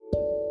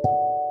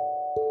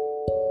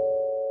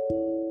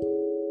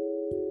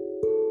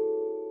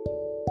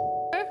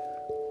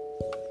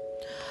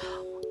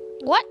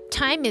What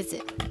time is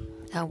it?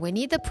 A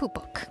Winnie the Pooh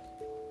book.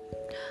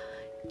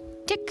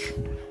 Tick,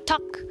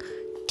 tock,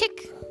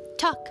 tick,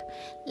 tock.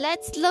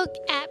 Let's look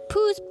at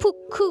Pooh's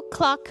cuckoo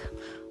clock.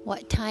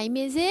 What time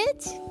is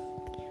it?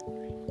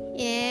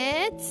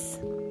 It's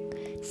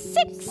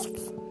 6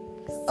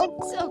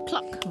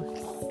 o'clock.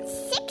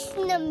 6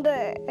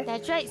 number.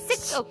 That's right,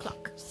 6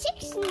 o'clock.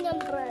 6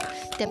 number.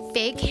 The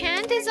big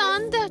hand is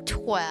on the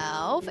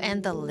 12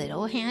 and the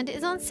little hand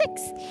is on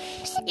 6.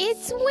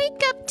 It's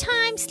wake up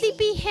time,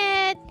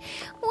 sleepyhead.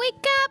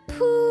 Wake up,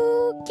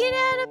 Pooh. Get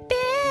out of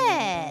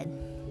bed.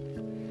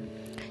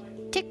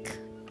 Tick,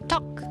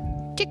 tock,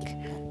 tick,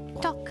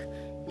 tock.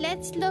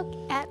 Let's look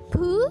at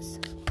Pooh's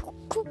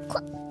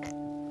clock.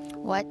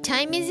 What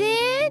time is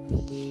it?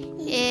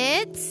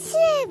 It's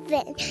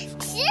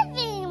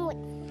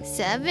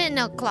 7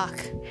 o'clock.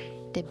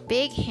 The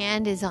big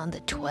hand is on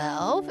the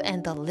 12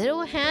 and the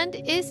little hand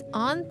is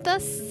on the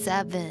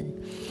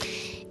 7.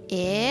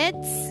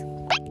 It's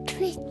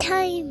breakfast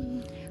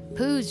time.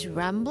 Pooh's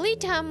rumbly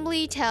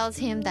tumbly tells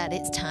him that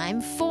it's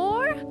time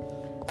for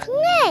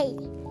play.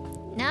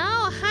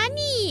 No,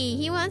 honey.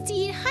 He wants to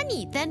eat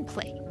honey, then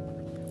play.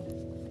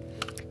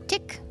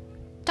 Tick,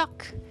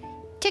 tock,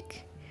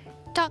 tick,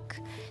 tock.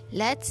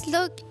 Let's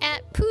look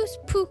at Pooh's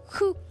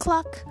cuckoo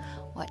clock.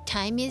 What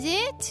time is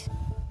it?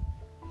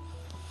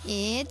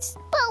 But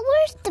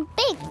where's the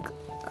big?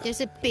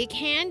 There's a big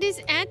hand is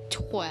at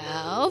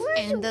 12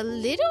 and the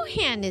little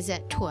hand is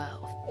at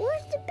 12.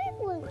 Where's the big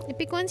one? The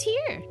big one's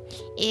here.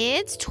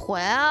 It's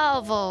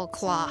 12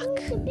 o'clock.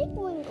 Where's the big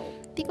one go?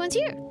 Big one's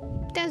here.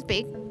 That's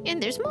big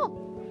and they're small.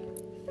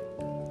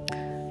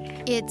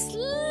 It's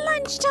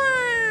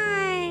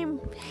lunchtime.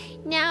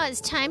 Now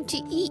it's time to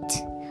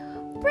eat.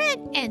 Bread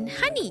and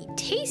honey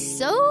taste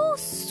so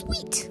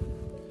sweet.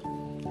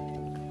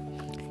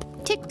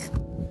 Tick,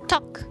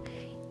 tock,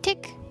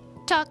 tick,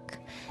 tock.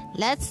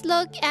 Let's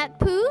look at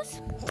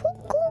Pooh's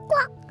cuckoo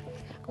clock.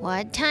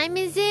 What time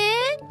is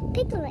it?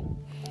 Piglet.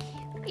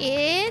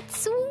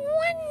 It's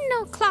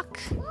 1 o'clock.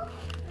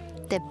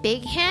 The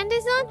big hand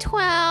is on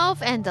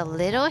 12 and the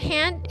little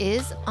hand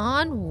is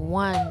on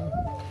 1.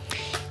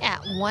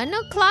 At 1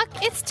 o'clock,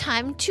 it's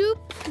time to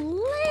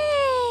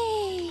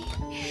play.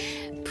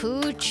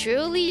 Pooh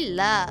truly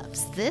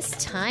loves this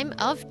time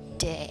of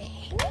day.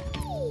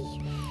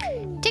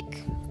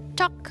 Tick,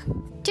 tock,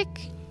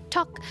 tick,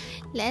 tock.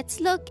 Let's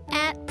look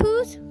at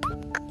Pooh's.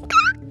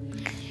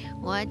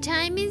 What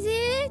time is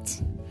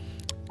it?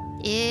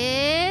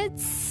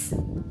 It's...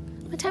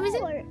 What time is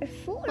it?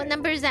 4. What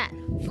number is that?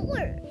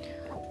 4.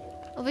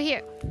 Over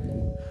here.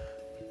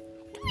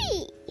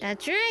 3.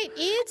 That's right.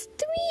 It's 3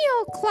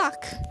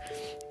 o'clock.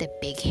 The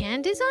big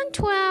hand is on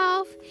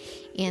 12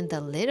 and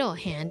the little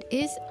hand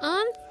is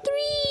on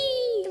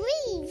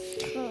 3.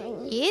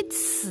 3.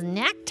 It's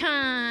snack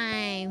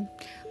time.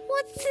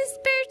 What's this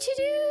bear to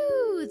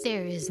do?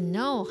 There is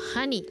no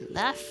honey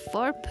left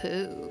for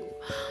Pooh.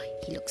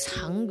 He looks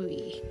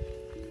hungry.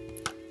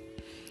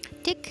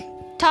 Tick,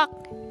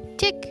 tock,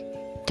 tick,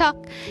 tock.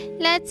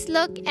 Let's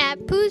look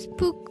at Pooh's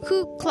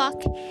cuckoo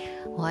clock.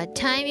 What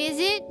time is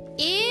it?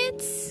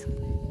 It's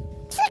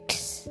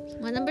 6.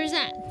 What number is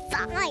that?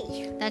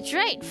 5. That's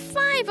right,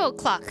 5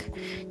 o'clock.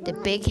 The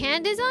big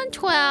hand is on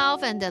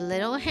 12 and the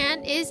little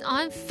hand is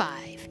on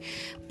 5.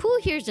 Pooh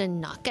hears a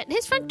knock at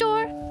his front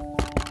door.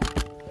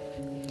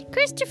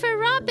 Christopher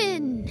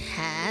Robin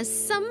has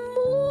some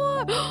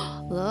more.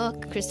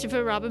 Look,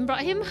 Christopher Robin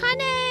brought him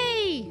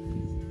honey.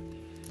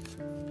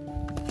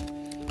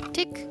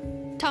 Tick,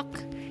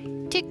 tock,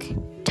 tick,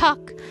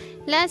 tock.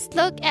 Let's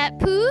look at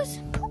Pooh's.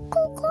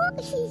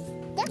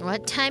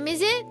 What time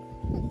is it?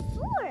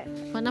 4.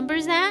 What number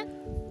is that?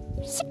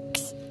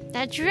 6.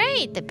 That's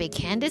right. The big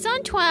hand is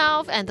on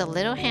 12 and the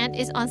little hand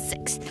is on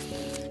 6.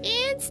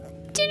 It's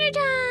dinner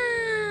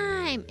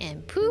time!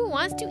 And Pooh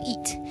wants to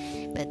eat.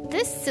 But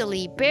this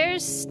silly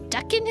bear's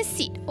stuck in his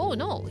seat. Oh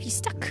no, he's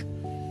stuck.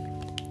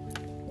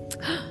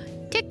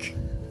 Tick,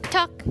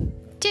 tock,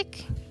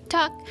 tick,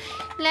 tock.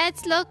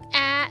 Let's look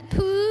at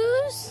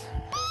Pooh's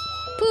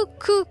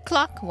cuckoo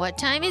clock. What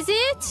time is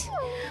it?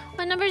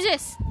 What number is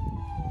this?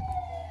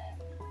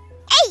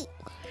 8.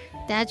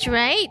 That's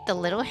right. The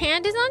little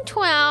hand is on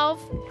 12.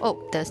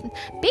 Oh, the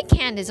big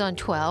hand is on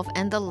 12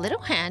 and the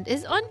little hand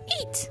is on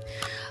 8.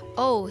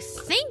 Oh,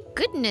 thank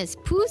goodness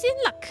Pooh's in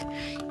luck.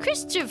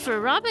 Christopher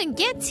Robin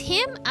gets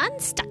him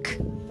unstuck.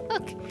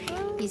 Look,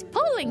 he's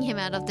pulling him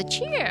out of the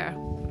chair.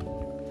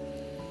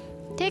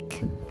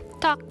 Tick,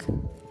 tock,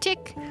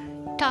 tick,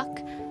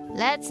 tock.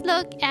 Let's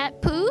look at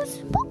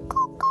Pooh's.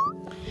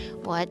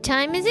 What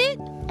time is it?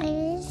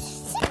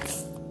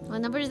 6.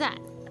 What number is that?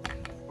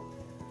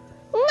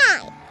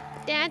 9.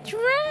 That's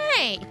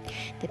right.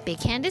 The big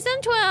hand is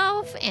on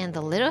 12 and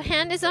the little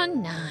hand is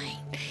on 9.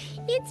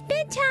 It's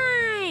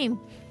bedtime.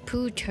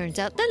 Pooh turns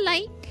out the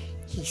light.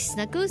 He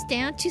snuggles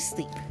down to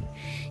sleep.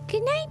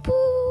 Good night,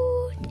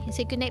 Pooh. You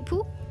say good night,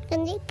 Pooh?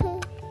 Good night,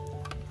 Pooh.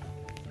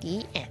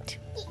 The end.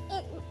 The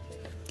end.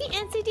 The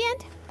end. Say the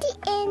end. The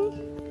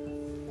end.